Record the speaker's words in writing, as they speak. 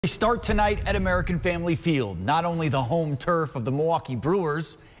We start tonight at American Family Field, not only the home turf of the Milwaukee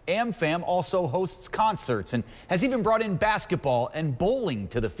Brewers. AmFam also hosts concerts and has even brought in basketball and bowling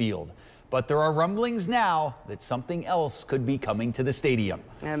to the field. But there are rumblings now that something else could be coming to the stadium.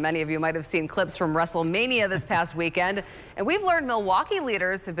 And many of you might have seen clips from WrestleMania this past weekend. And we've learned Milwaukee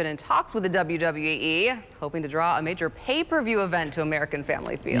leaders have been in talks with the WWE, hoping to draw a major pay-per-view event to American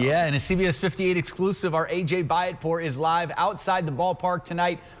Family Field. Yeah, and a CBS 58 exclusive, our AJ Byattpour is live outside the ballpark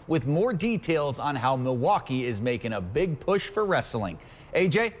tonight with more details on how Milwaukee is making a big push for wrestling.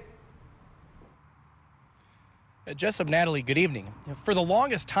 AJ? Jessup, Natalie, good evening. For the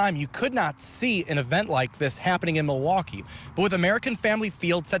longest time, you could not see an event like this happening in Milwaukee. But with American Family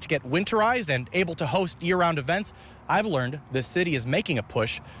Field set to get winterized and able to host year-round events, I've learned the city is making a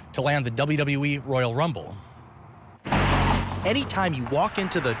push to land the WWE Royal Rumble. Anytime you walk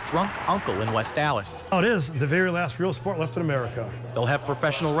into the Drunk Uncle in West Dallas, it is the very last real sport left in America. They'll have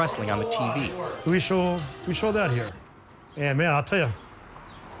professional wrestling on the TVs. We show that here. And man, I'll tell you,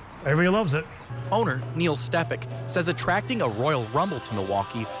 everybody loves it. Owner Neil Stefik says attracting a Royal Rumble to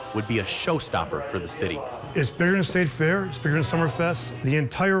Milwaukee would be a showstopper for the city. It's bigger than State Fair, it's bigger than Summerfest. The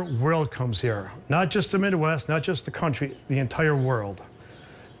entire world comes here, not just the Midwest, not just the country, the entire world.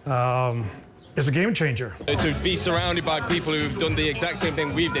 It's a game changer. To be surrounded by people who've done the exact same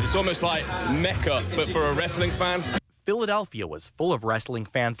thing we've did, it's almost like Mecca, but for a wrestling fan. Philadelphia was full of wrestling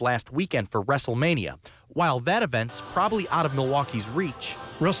fans last weekend for WrestleMania. While that event's probably out of Milwaukee's reach,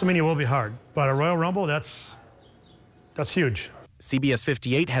 WrestleMania will be hard, but a Royal Rumble, that's huge. CBS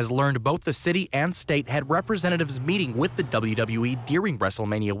 58 has learned both the city and state had representatives meeting with the WWE during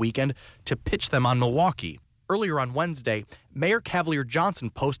WrestleMania weekend to pitch them on Milwaukee. Earlier on Wednesday, Mayor Cavalier Johnson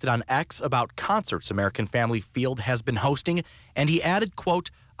posted on X about concerts American Family Field has been hosting, and he added,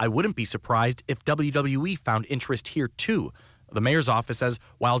 quote, "I wouldn't be surprised if WWE found interest here too." The mayor's office says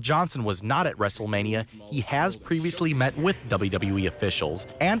while Johnson was not at WrestleMania, he has previously met with WWE officials.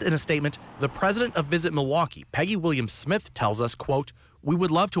 And in a statement, the president of Visit Milwaukee, Peggy Williams-Smith, tells us, quote, "We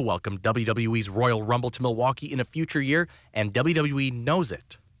would love to welcome WWE's Royal Rumble to Milwaukee in a future year, and WWE knows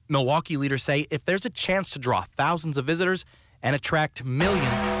it." Milwaukee leaders say if there's a chance to draw thousands of visitors and attract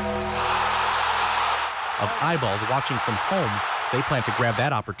millions of eyeballs watching from home, they plan to grab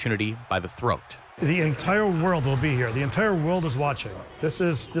that opportunity by the throat. The entire world will be here. The entire world is watching. This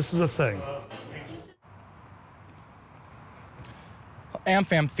is a thing.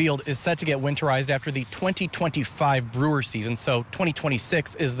 AmFam Field is set to get winterized after the 2025 Brewer season, so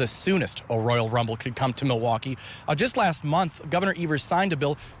 2026 is the soonest a Royal Rumble could come to Milwaukee. Just last month, Governor Evers signed a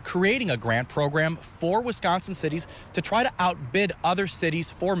bill creating a grant program for Wisconsin cities to try to outbid other cities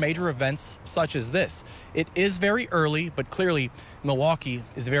for major events such as this. It is very early, but clearly Milwaukee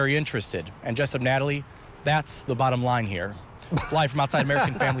is very interested. And Jessup, Natalie, that's the bottom line here. Live from outside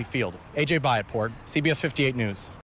American Family Field, AJ Byattpour, CBS 58 News.